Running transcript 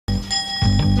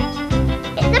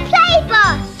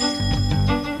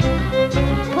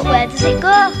it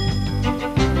go?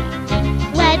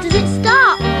 Where does it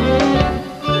stop?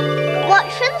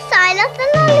 Watch for the sign of the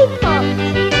lollipop.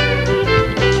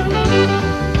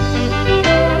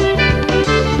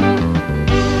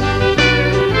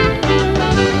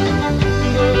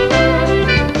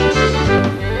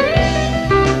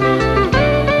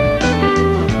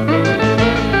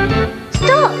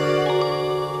 Stop!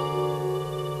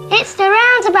 It's the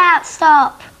roundabout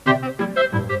stop.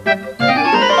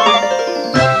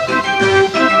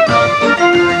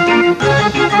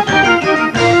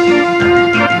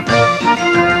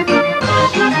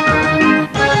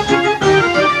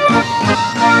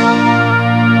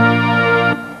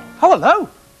 Oh, hello.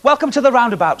 Welcome to the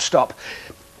roundabout stop.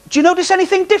 Do you notice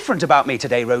anything different about me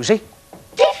today, Rosie?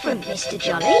 Different, Mr.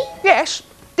 Jolly? Yes,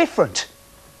 different.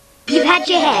 You've had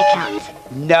your hair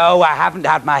cut. No, I haven't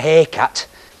had my hair cut.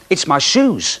 It's my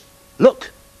shoes.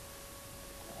 Look.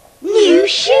 New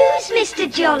shoes, Mr.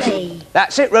 Jolly.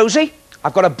 That's it, Rosie.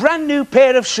 I've got a brand new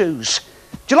pair of shoes.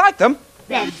 Do you like them?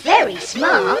 They're very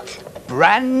smart.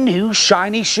 Brand new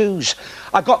shiny shoes.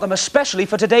 I got them especially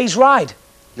for today's ride.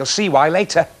 You'll see why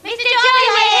later. Mr. Jolly,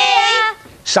 we're here.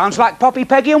 Sounds like Poppy,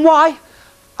 Peggy and Why.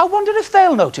 I wonder if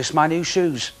they'll notice my new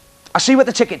shoes. I'll see you at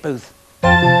the ticket booth.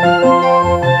 Hurry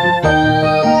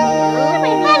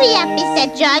up,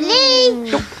 Mr. Jolly.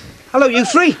 Hello, you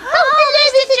three. Oh,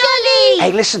 Mr. Jolly.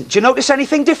 Hey, listen, do you notice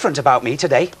anything different about me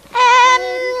today?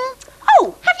 Oh,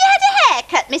 have you had a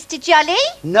haircut, Mr. Jolly?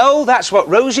 No, that's what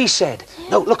Rosie said.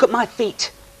 No, look at my feet.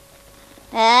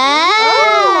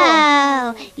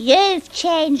 Oh, you've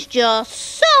changed your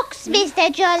socks, Mr.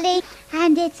 Jolly.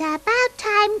 And it's about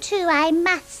time too, I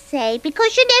must say,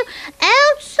 because, you know,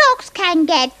 old socks can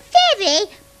get very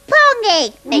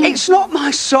pongy. It's not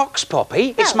my socks,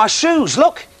 Poppy. It's my shoes,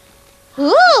 look. Ooh.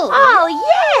 Oh,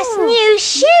 yes, new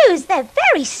shoes. They're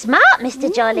very smart, Mr.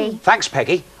 Jolly. Thanks,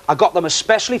 Peggy. I got them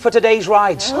especially for today's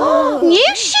rides.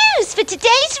 New shoes for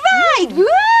today's ride.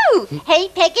 Woo! Hey,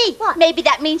 Peggy. What? Maybe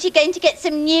that means you're going to get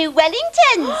some new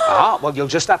Wellingtons. Ah, well, you'll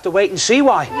just have to wait and see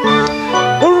why.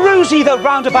 Rosie, the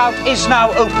roundabout is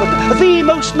now open. The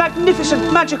most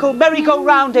magnificent, magical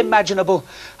merry-go-round imaginable.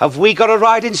 Have we got a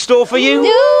ride in store for you?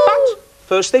 But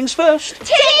first things first.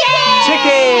 Tickets!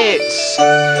 Tickets!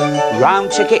 Round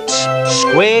tickets,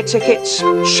 square tickets,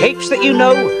 shapes that you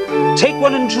know. Take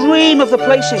one and dream of the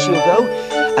places you'll go.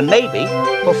 And maybe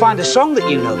we'll find a song that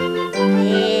you know.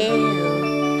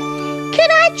 Can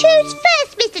I choose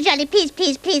first, Mr. Jolly? Please,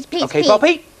 please, please, please, Okay, please.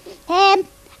 Poppy?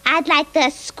 I'd like the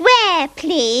square,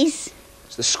 please.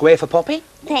 It's the square for Poppy.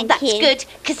 Thank That's you. good,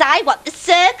 because I want the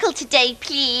circle today,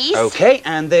 please. Okay,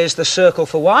 and there's the circle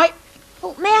for White.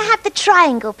 Oh, may I have the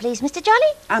triangle, please, Mr.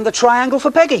 Jolly? And the triangle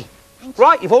for Peggy.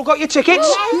 Right, you've all got your tickets?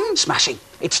 Smashing.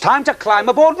 It's time to climb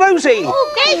aboard Rosie.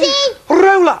 Rosie!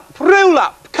 Roll up, roll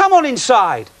up. Come on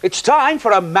inside. It's time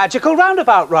for a magical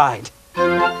roundabout ride.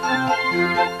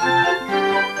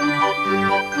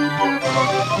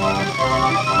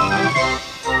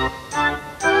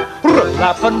 Roll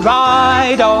up and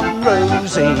ride on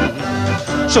Rosie.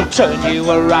 She'll turn you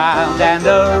around and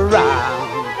around.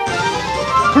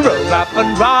 Roll up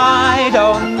and ride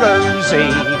on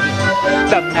Rosie.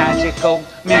 The magical,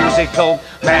 musical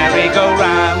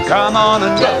merry-go-round. Come on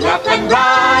and roll up and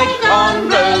ride on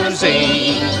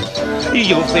Rosie.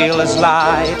 You'll feel as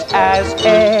light as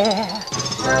air.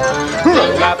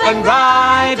 Roll up and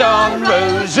ride on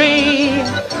Rosie.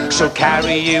 She'll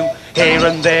carry you here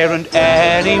and there and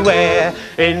anywhere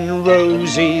in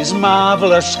Rosie's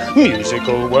marvellous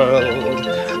musical world.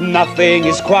 Nothing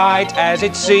is quite as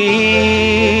it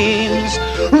seems.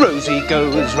 Rosie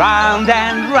goes round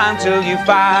and round till you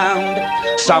found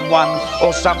someone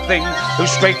or something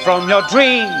who's straight from your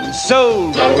dreams.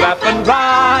 So roll up and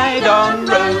ride on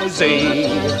Rosie.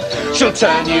 She'll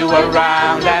turn you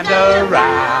around and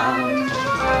around.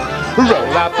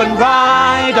 Roll up and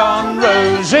ride on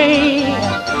Rosie.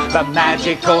 The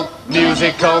magical,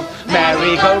 musical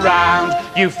merry-go-round.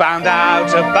 You found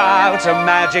out about a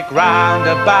magic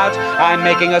roundabout. I'm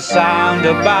making a sound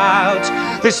about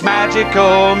this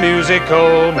magical,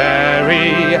 musical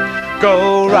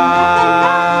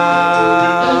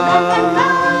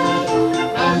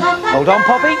merry-go-round. Hold on,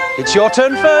 Poppy. It's your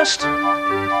turn first.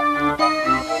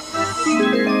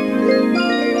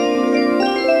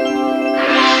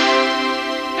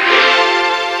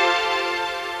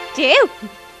 Do.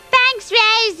 Thanks,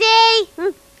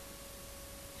 Rosie.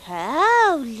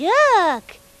 Oh,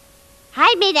 look.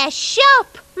 I'm in a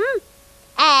shop.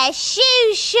 A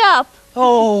shoe shop.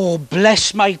 Oh,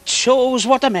 bless my toes,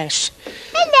 what a mess.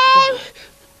 Hello.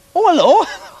 Oh, hello.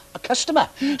 A customer.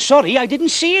 Sorry, I didn't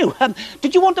see you.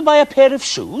 Did you want to buy a pair of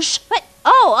shoes? But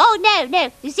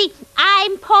No. You see,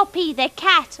 I'm Poppy the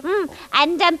cat.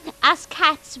 And us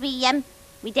cats, we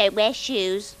don't wear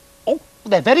shoes. Oh,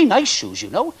 they're very nice shoes, you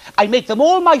know. I make them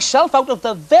all myself out of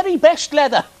the very best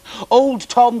leather. Old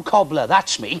Tom Cobbler,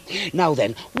 that's me. Now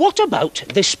then, what about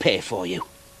this pair for you?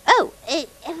 Oh,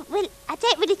 well, I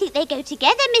don't really think they go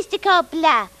together, Mr.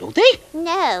 Cobbler. Don't they?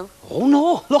 No. Oh,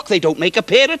 no. Look, they don't make a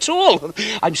pair at all.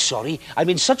 I'm sorry. I'm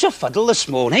in such a fuddle this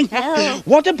morning. Oh.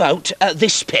 What about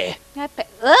this pair?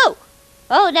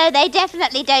 Oh, no, they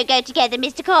definitely don't go together,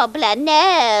 Mr. Cobbler.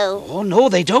 No. Oh, no,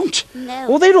 they don't. No.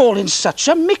 Oh, they're all in such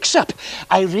a mix-up.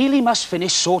 I really must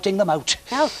finish sorting them out.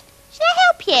 Oh, shall I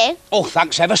help you? Oh,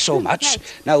 thanks ever so much.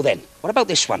 Right. Now then, what about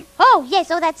this one? Oh,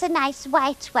 yes. Oh, that's a nice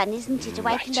white one, isn't it? A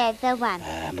white Right. leather one.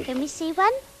 Can we see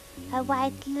one? A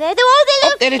white leather.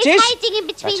 Oh, there it it's is. hiding in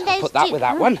between Right, I'll those put that two. with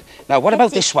that one. Now, what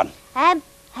about That's this one?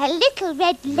 A little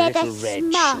red leather Little red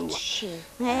smart shoe.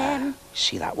 shoe.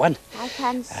 See that one? I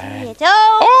can't see it.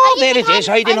 Oh, hiding there it is,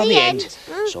 hiding on the end.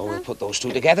 So we'll put those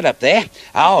two together up there.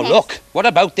 Oh, Yes. look. What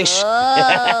about this?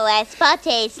 Oh, a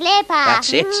spotty slipper.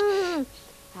 That's it.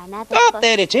 Another Oh, spot-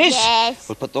 there it is. Yes.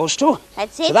 We'll put those two.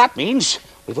 That's So it. that means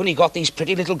we've only got these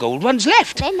pretty little gold ones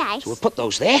left. They're nice. So we'll put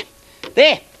those there.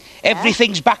 There.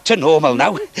 Everything's back to normal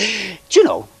now. Do you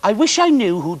know, I wish I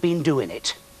knew who'd been doing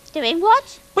it. Doing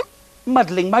what? Well,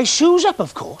 muddling my shoes up,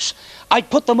 of course. I'd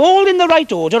put them all in the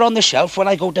right order on the shelf when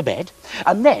I go to bed,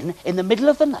 and then, in the middle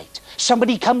of the night,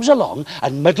 somebody comes along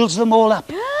and muddles them all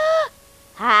up.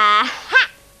 Ha!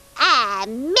 A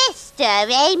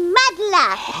mystery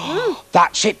muddler.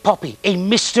 That's it, Poppy, a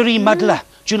mystery muddler.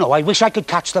 Do you know, I wish I could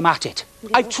catch them at it.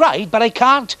 I've tried, but I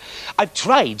can't. I've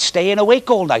tried staying awake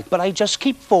all night, but I just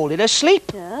keep falling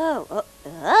asleep. Oh,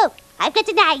 I've got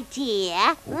an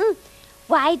idea.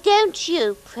 Why don't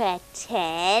you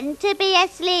pretend to be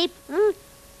asleep?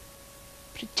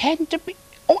 Pretend to be...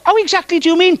 Oh, how exactly do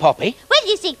you mean, Poppy? Well,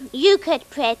 you see, you could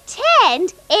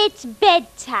pretend it's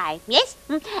bedtime, yes?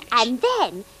 And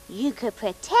then you could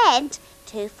pretend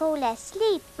to fall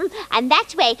asleep. And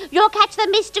that way you'll catch the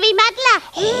mystery muddler.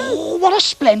 Oh, what a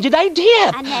splendid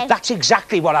idea. I know. That's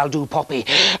exactly what I'll do, Poppy.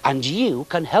 And you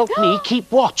can help me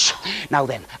keep watch. Now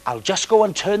then, I'll just go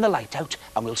and turn the light out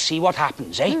and we'll see what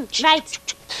happens, eh?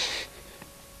 Right.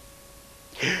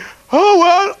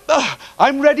 Oh, well,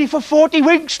 I'm ready for 40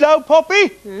 winks now,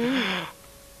 Poppy. Yes.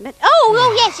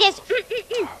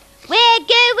 We're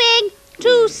going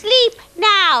to sleep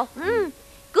now.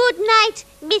 Good night,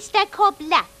 Mr.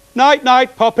 Cobbler.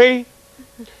 Night-night, Poppy.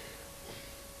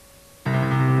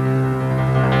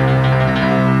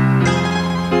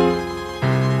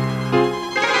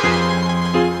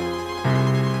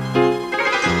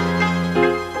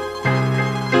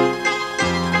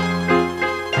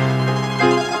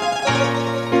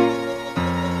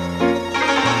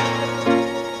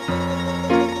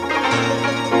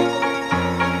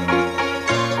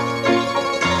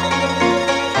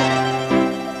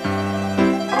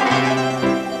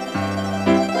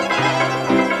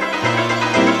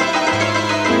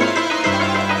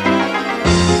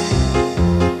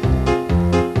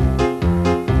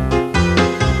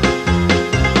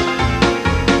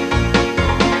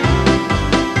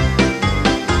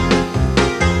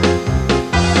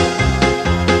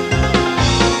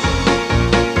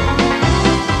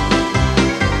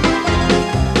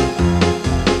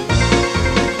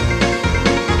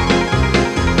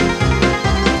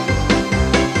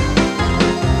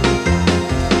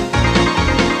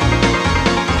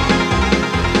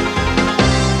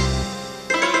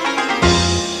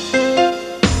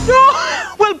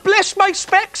 My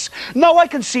specs. Now I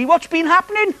can see what's been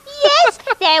happening. Yes,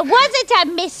 there wasn't a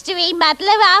mystery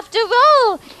muddler after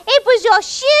all. It was your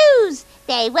shoes.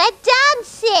 They were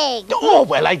dancing. Oh,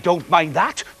 well, I don't mind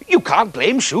that. You can't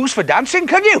blame shoes for dancing,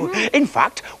 can you? In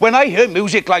fact, when I hear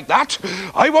music like that,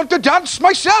 I want to dance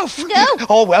myself. No.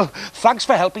 Oh, well, thanks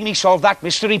for helping me solve that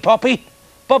mystery, Poppy.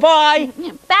 Bye-bye.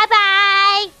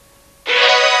 Bye-bye.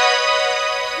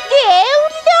 Oh,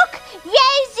 look,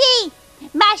 Rosie.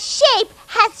 My shape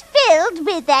has filled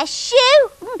with a shoe.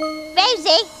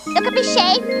 Rosie, look at my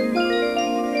shape.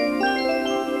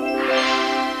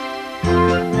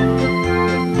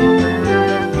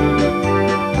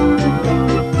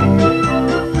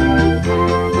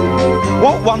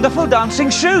 What wonderful dancing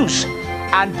shoes.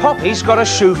 And Poppy's got a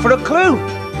shoe for a clue.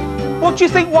 What do you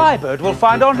think Wybird will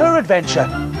find on her adventure?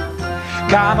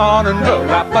 Come on and roll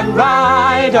up and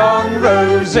ride on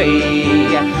Rosie.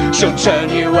 She'll turn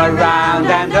you around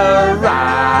and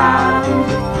around.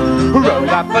 Roll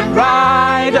up and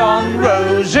ride on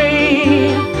Rosie,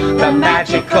 the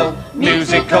magical,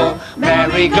 musical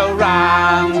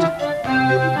merry-go-round.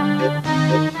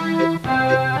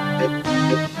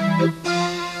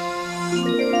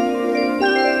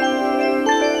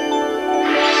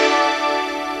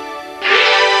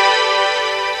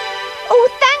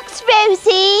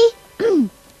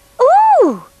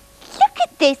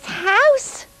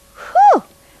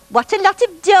 what a lot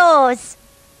of doors.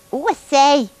 Oh, I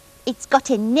say, it's got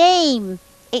a name.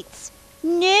 It's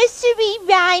Nursery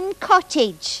Rhyme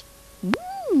Cottage.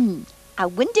 I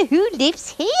wonder who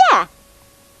lives here.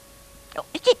 Oh,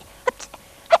 did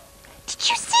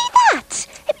you see that?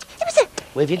 It was a...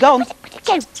 Where have you gone? Where did it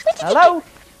go? Hello?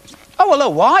 Oh, hello,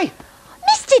 why?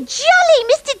 Mr. Jolly,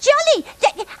 Mr. Jolly.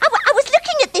 I was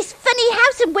looking at this funny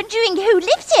house and wondering who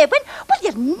lives here when, well,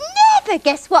 you'll never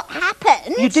guess what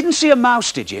happened. You didn't see a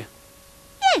mouse, did you?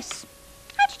 Yes.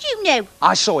 How did you know?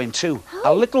 I saw him too.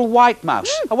 A little white mouse.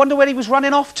 I wonder where he was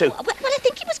running off to. Well, I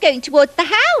think he was going towards the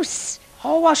house.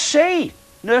 Oh, I see.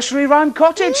 Nursery Rhyme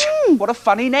Cottage. What a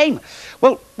funny name.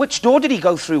 Well, which door did he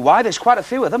go through? Why? There's quite a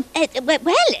few of them. It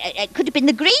could have been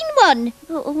the green one.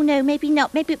 Oh, no, maybe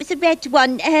not. Maybe it was the red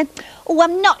one.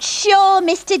 I'm not sure,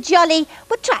 Mr. Jolly.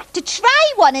 We'll have to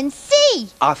try one and see.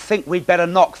 I think we'd better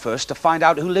knock first to find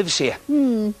out who lives here.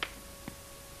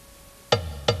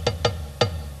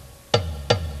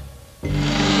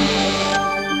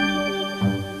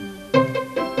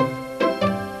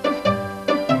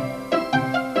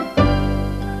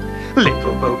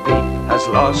 Little Bo Peep has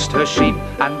lost her sheep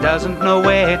and doesn't know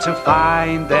where to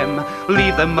find them.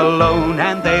 Leave them alone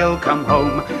and they'll come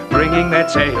home, bringing their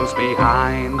tails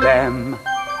behind them.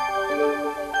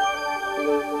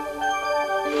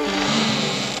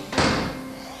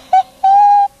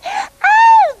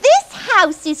 Oh, this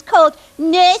house is called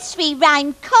Nursery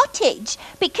Rhyme Cottage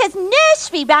because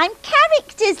nursery rhyme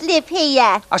characters live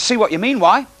here. I see what you mean,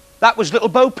 why? That was Little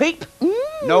Bo Peep.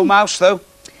 No mouse, though.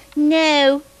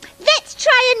 No. Let's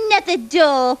try another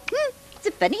door. It's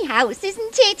a funny house,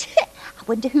 isn't it? I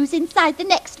wonder who's inside the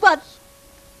next one.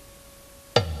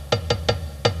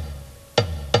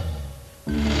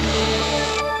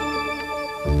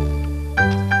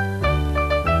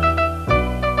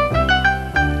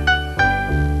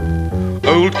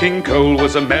 Old King Cole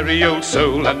was a merry old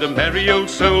soul, and a merry old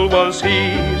soul was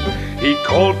he. He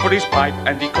called for his pipe,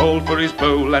 and he called for his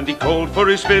bowl, and he called for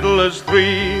his fiddlers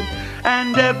three.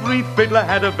 And every fiddler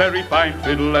had a very fine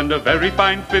fiddle, and a very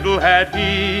fine fiddle had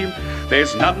he.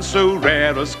 There's none so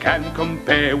rare as can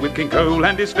compare with King Cole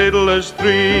and his fiddlers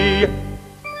three.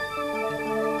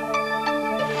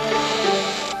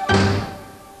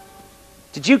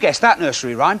 Did you guess that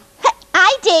nursery rhyme?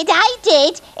 I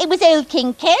did. It was Old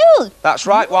King Cole. That's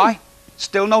right, why?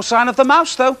 Still no sign of the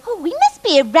mouse, though. Oh, we must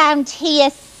be around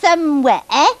here somewhere.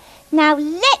 Now,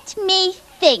 let me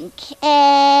think. Is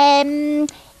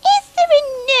there a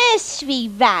nursery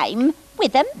rhyme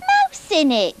with a mouse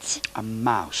in it? A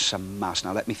mouse.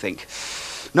 Now, let me think.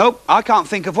 Nope, I can't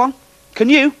think of one. Can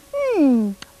you?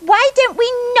 Why don't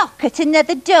we knock at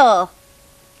another door?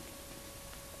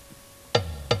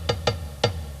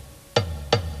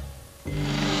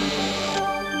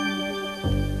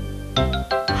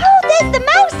 Oh, there's the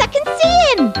mouse. I can see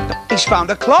him. He's found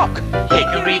a clock.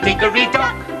 Hickory dickory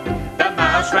dock, the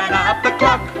mouse ran up the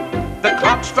clock. The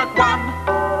clock struck one,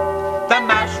 the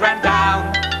mouse ran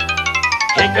down.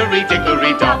 Hickory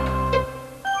dickory dock.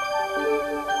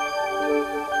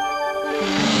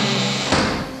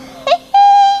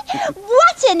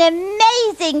 What an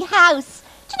amazing house.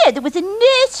 Do you know there was a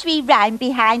nursery rhyme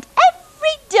behind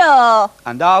every door?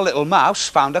 And our little mouse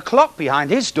found a clock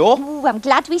behind his door. Ooh, I'm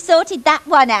glad we sorted that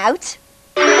one out.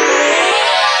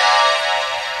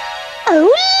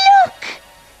 Oh, look!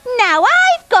 Now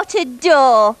I've got a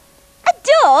door. A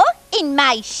door in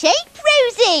my shape,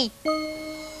 Rosie.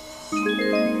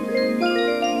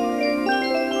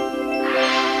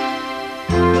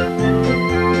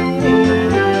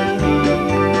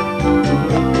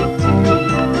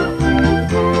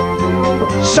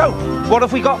 So, what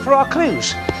have we got for our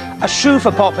clues? A shoe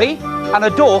for Poppy and a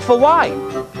door for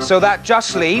Wine. So that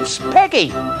just leaves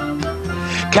Peggy.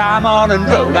 Come on and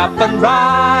roll up and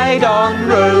ride on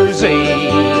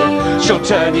Rosie. She'll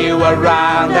turn you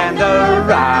around and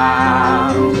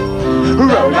around.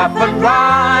 Roll up and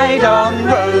ride on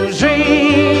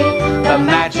Rosie, the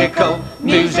magical,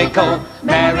 musical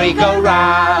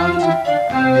merry-go-round.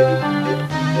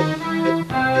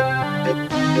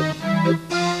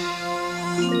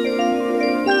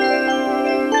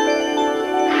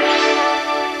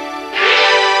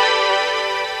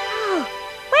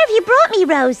 You brought me,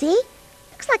 Rosie.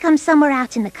 Looks like I'm somewhere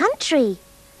out in the country.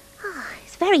 Oh,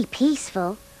 it's very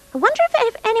peaceful. I wonder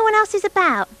if anyone else is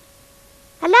about.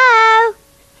 Hello?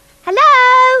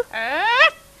 Hello?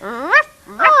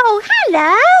 Oh,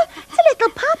 hello. It's a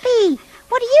little puppy.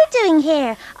 What are you doing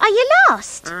here? Are you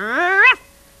lost?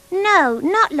 No,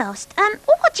 not lost.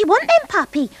 What do you want then,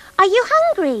 puppy? Are you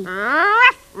hungry?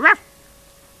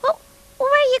 Well,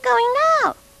 where are you going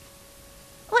now?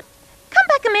 What? Come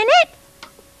back a minute.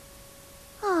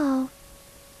 Oh.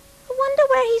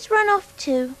 run off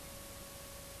to?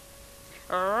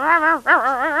 Oh,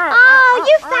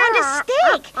 you found a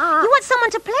stick. You want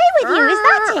someone to play with you, is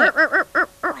that it?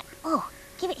 Right. Oh,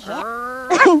 give it here.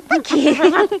 Thank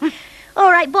you.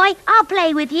 All right, boy, I'll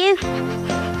play with you.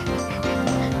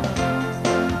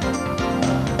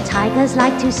 Tigers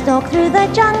like to stalk through the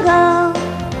jungle.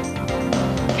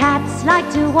 Cats like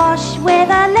to wash with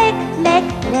a lick, lick,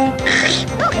 lick.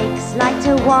 Pigs like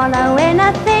to wallow in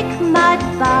a thick mud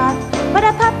bath. But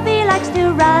a puppy likes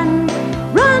to run,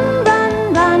 run,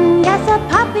 run, run. Yes, a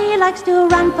puppy likes to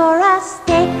run for a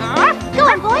stick. Go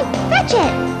on, boy, fetch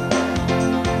it.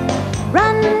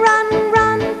 Run, run,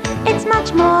 run, it's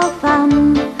much more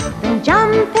fun than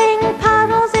jumping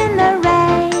puddles in the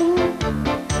rain.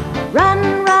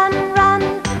 Run, run, run,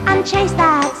 and chase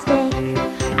that stick,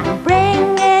 and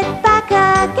bring it back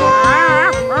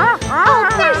again. Oh,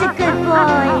 there's a good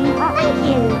boy. Thank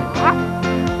you.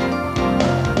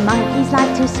 Monkeys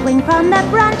like to swing from the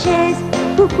branches.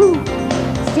 Hoo-hoo.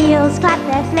 Seals clap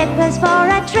their flippers for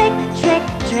a trick, trick,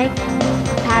 trick.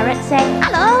 Parrots say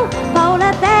hello.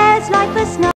 Polar bears like the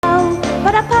snow.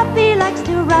 But a puppy likes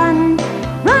to run,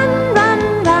 run,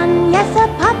 run, run. Yes, a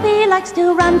puppy likes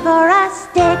to run for a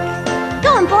stick. Go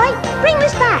on, boy, bring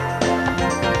this back.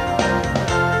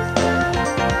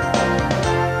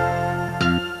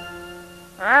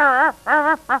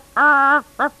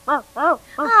 Oh,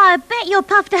 I bet you're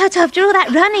puffed out after all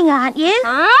that running, aren't you?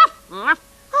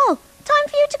 Oh, time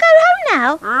for you to go home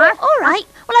now? Oh, all right.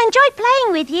 Well, I enjoyed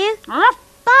playing with you.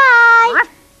 Bye.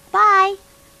 Bye.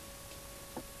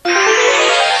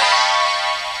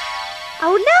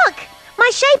 Oh, look! My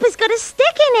shaper's got a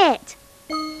stick in it.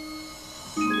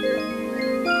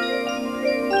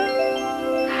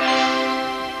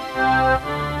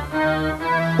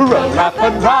 Roll up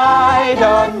and ride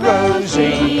on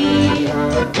Rosie.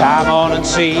 Come on and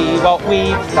see what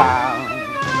we've found.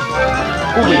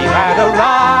 We had a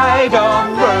ride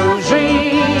on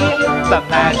Rosie, the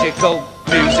magical,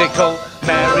 musical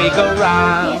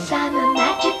merry-go-round. Yes, I'm a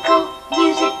magical,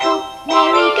 musical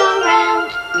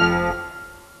merry-go-round.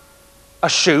 A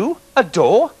shoe, a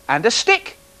door, and a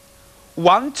stick.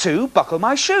 1, 2, buckle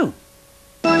my shoe.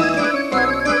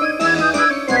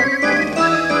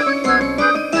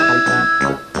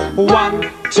 1,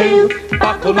 2,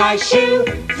 buckle my shoe.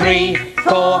 3,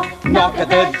 4, knock at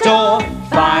the door.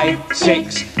 5,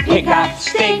 6, pick up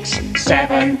sticks.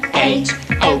 7, 8,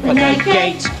 open the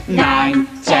gate. 9,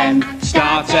 10,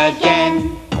 start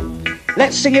again.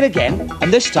 Let's sing it again,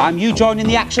 and this time you join in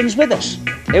the actions with us.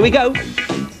 Here we go.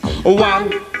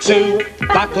 1, 2,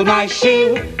 buckle my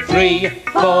shoe. 3,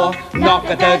 4, knock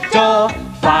at the door.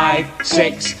 5,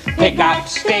 6, pick up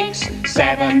sticks.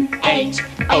 7, 8,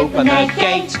 open the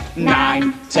gate.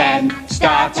 9, 10,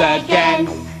 start again.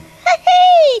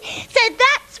 So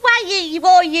that's why you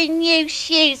wore your new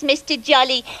shoes, Mr.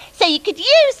 Jolly, so you could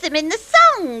use them in the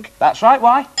song. That's right,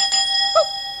 why?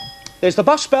 There's the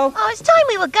bus bell. Oh, it's time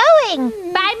we were going.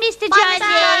 Bye, Mr. Bye,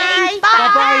 Jolly.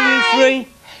 Bye-bye, you three.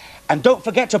 And don't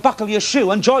forget to buckle your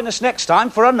shoe and join us next time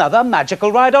for another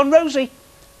magical ride on Rosie.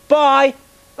 Bye.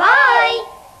 Bye.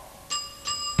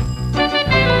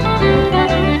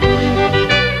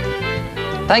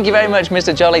 Thank you very much,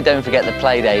 Mr. Jolly. Don't forget the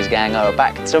Playdays gang are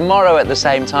back tomorrow at the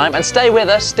same time. And stay with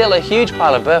us, still a huge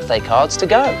pile of birthday cards to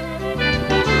go.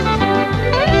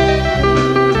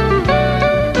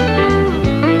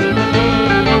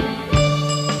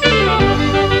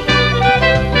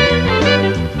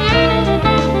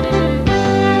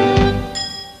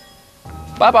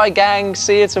 Bye-bye, gang.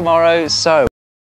 See you tomorrow. So...